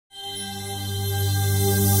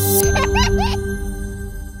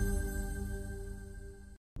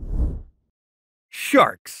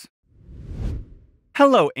Sharks.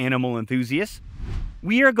 Hello, animal enthusiasts.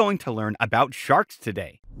 We are going to learn about sharks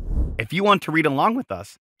today. If you want to read along with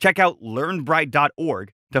us, check out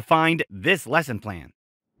learnbright.org to find this lesson plan.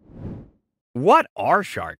 What are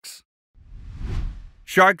sharks?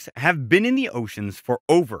 Sharks have been in the oceans for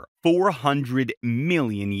over 400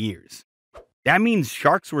 million years. That means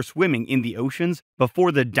sharks were swimming in the oceans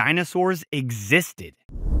before the dinosaurs existed.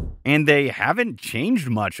 And they haven't changed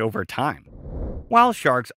much over time. While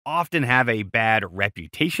sharks often have a bad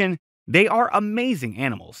reputation, they are amazing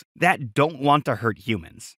animals that don't want to hurt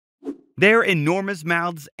humans. Their enormous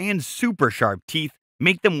mouths and super sharp teeth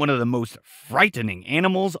make them one of the most frightening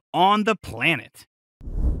animals on the planet.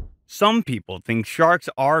 Some people think sharks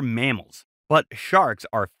are mammals, but sharks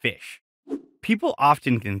are fish. People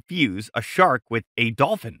often confuse a shark with a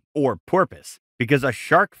dolphin or porpoise because a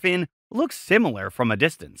shark fin looks similar from a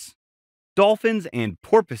distance. Dolphins and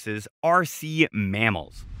porpoises are sea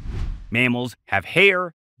mammals. Mammals have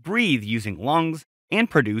hair, breathe using lungs, and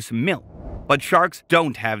produce milk, but sharks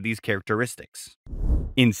don't have these characteristics.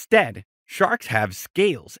 Instead, sharks have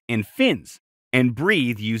scales and fins and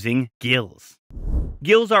breathe using gills.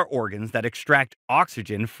 Gills are organs that extract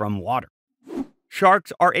oxygen from water.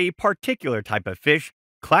 Sharks are a particular type of fish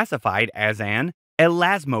classified as an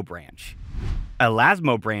elasmobranch.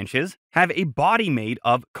 Elasmobranches have a body made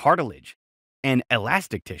of cartilage and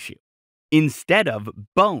elastic tissue, instead of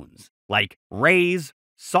bones like rays,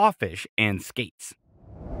 sawfish, and skates.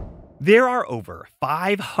 There are over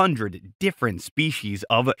 500 different species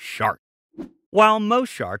of shark. While most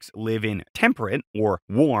sharks live in temperate or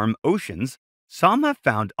warm oceans, some have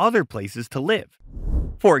found other places to live.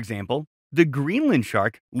 For example, the Greenland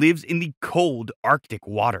shark lives in the cold Arctic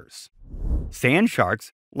waters. Sand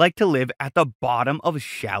sharks like to live at the bottom of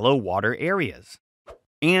shallow water areas.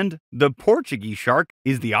 And the Portuguese shark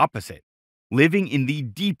is the opposite, living in the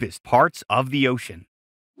deepest parts of the ocean.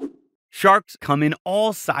 Sharks come in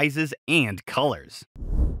all sizes and colors.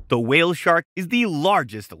 The whale shark is the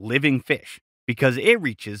largest living fish because it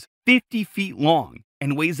reaches 50 feet long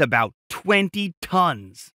and weighs about 20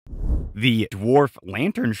 tons. The dwarf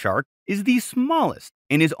lantern shark is the smallest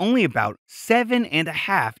and is only about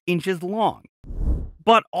 7.5 inches long.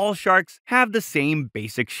 But all sharks have the same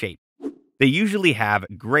basic shape. They usually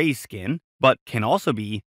have gray skin, but can also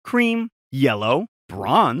be cream, yellow,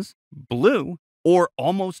 bronze, blue, or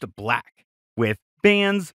almost black, with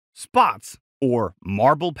bands, spots, or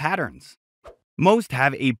marble patterns. Most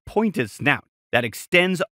have a pointed snout that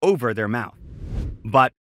extends over their mouth.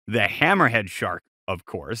 But the hammerhead shark, of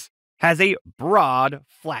course, has a broad,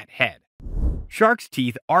 flat head. Sharks'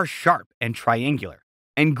 teeth are sharp and triangular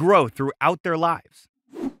and grow throughout their lives.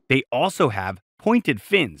 They also have pointed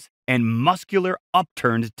fins and muscular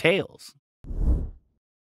upturned tails.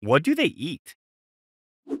 What do they eat?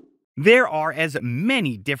 There are as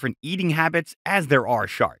many different eating habits as there are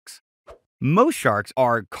sharks. Most sharks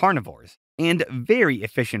are carnivores and very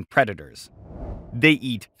efficient predators. They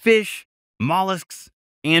eat fish, mollusks,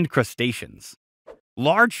 and crustaceans.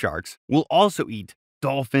 Large sharks will also eat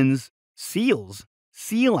dolphins, seals,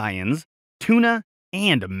 sea lions, tuna,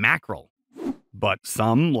 and mackerel. But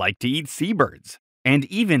some like to eat seabirds and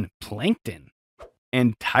even plankton.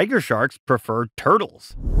 And tiger sharks prefer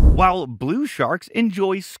turtles, while blue sharks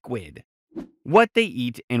enjoy squid. What they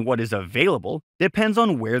eat and what is available depends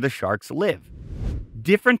on where the sharks live.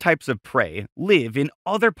 Different types of prey live in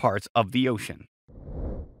other parts of the ocean.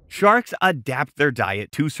 Sharks adapt their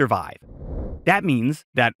diet to survive. That means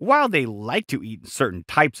that while they like to eat certain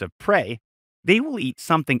types of prey, they will eat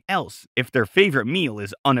something else if their favorite meal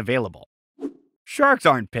is unavailable. Sharks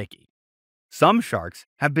aren't picky. Some sharks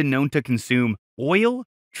have been known to consume oil,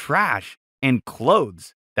 trash, and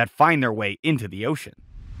clothes that find their way into the ocean.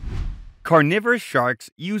 Carnivorous sharks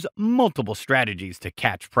use multiple strategies to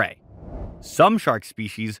catch prey. Some shark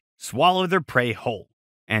species swallow their prey whole,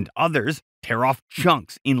 and others tear off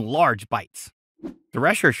chunks in large bites.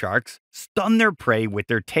 Thresher sharks stun their prey with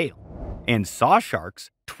their tail, and saw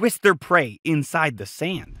sharks twist their prey inside the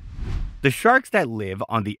sand. The sharks that live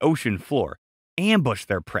on the ocean floor ambush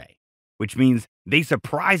their prey, which means they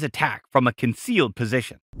surprise attack from a concealed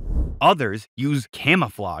position. Others use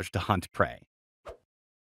camouflage to hunt prey.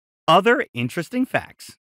 Other interesting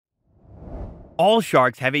facts. All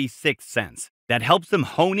sharks have a sixth sense that helps them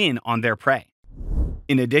hone in on their prey.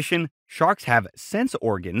 In addition, sharks have sense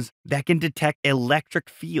organs that can detect electric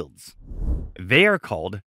fields. They are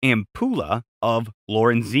called ampulla of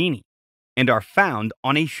Lorenzini and are found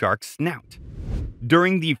on a shark's snout.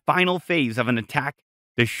 During the final phase of an attack,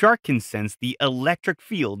 the shark can sense the electric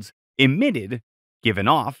fields given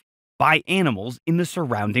off, by animals in the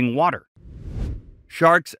surrounding water.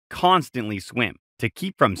 Sharks constantly swim to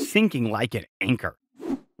keep from sinking like an anchor,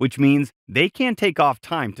 which means they can't take off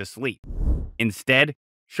time to sleep. Instead,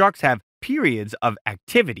 sharks have periods of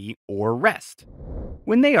activity or rest.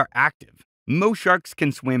 When they are active, most sharks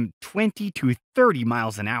can swim 20 to 30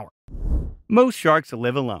 miles an hour. Most sharks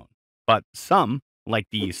live alone, but some, like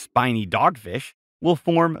the spiny dogfish, will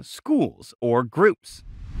form schools or groups.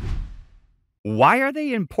 Why are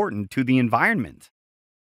they important to the environment?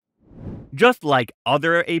 Just like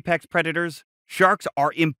other apex predators, sharks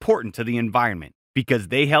are important to the environment because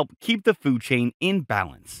they help keep the food chain in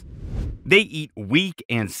balance. They eat weak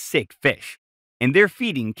and sick fish, and their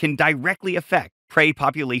feeding can directly affect prey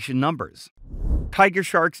population numbers. Tiger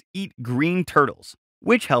sharks eat green turtles,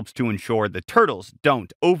 which helps to ensure the turtles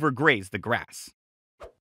don't overgraze the grass.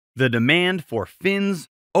 The demand for fins,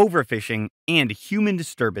 overfishing, and human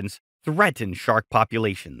disturbance threaten shark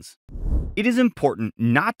populations. It is important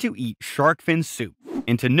not to eat shark fin soup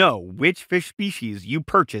and to know which fish species you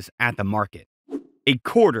purchase at the market. A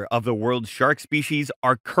quarter of the world's shark species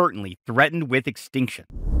are currently threatened with extinction,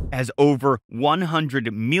 as over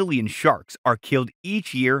 100 million sharks are killed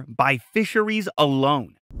each year by fisheries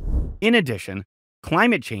alone. In addition,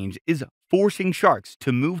 climate change is forcing sharks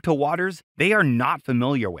to move to waters they are not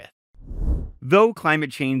familiar with. Though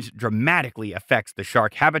climate change dramatically affects the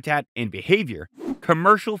shark habitat and behavior,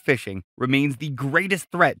 commercial fishing remains the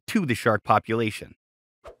greatest threat to the shark population.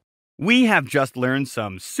 We have just learned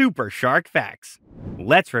some super shark facts.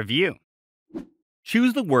 Let's review.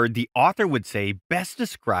 Choose the word the author would say best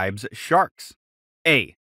describes sharks.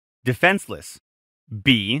 A. Defenseless.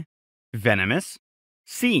 B. Venomous.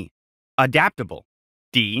 C. Adaptable.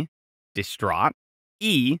 D. Distraught.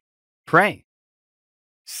 E. Prey.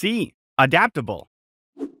 C. Adaptable.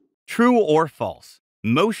 True or false?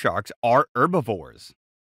 Most sharks are herbivores.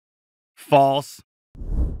 False.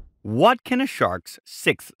 What can a shark's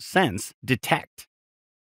sixth sense detect?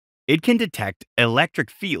 It can detect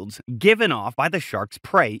electric fields given off by the shark's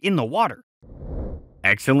prey in the water.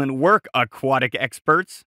 Excellent work, aquatic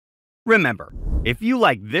experts! Remember, if you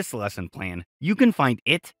like this lesson plan, you can find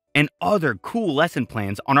it and other cool lesson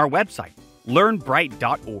plans on our website,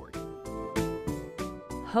 learnbright.org.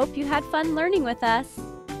 Hope you had fun learning with us.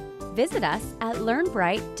 Visit us at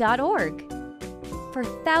learnbright.org for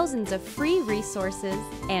thousands of free resources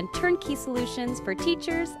and turnkey solutions for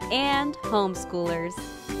teachers and homeschoolers.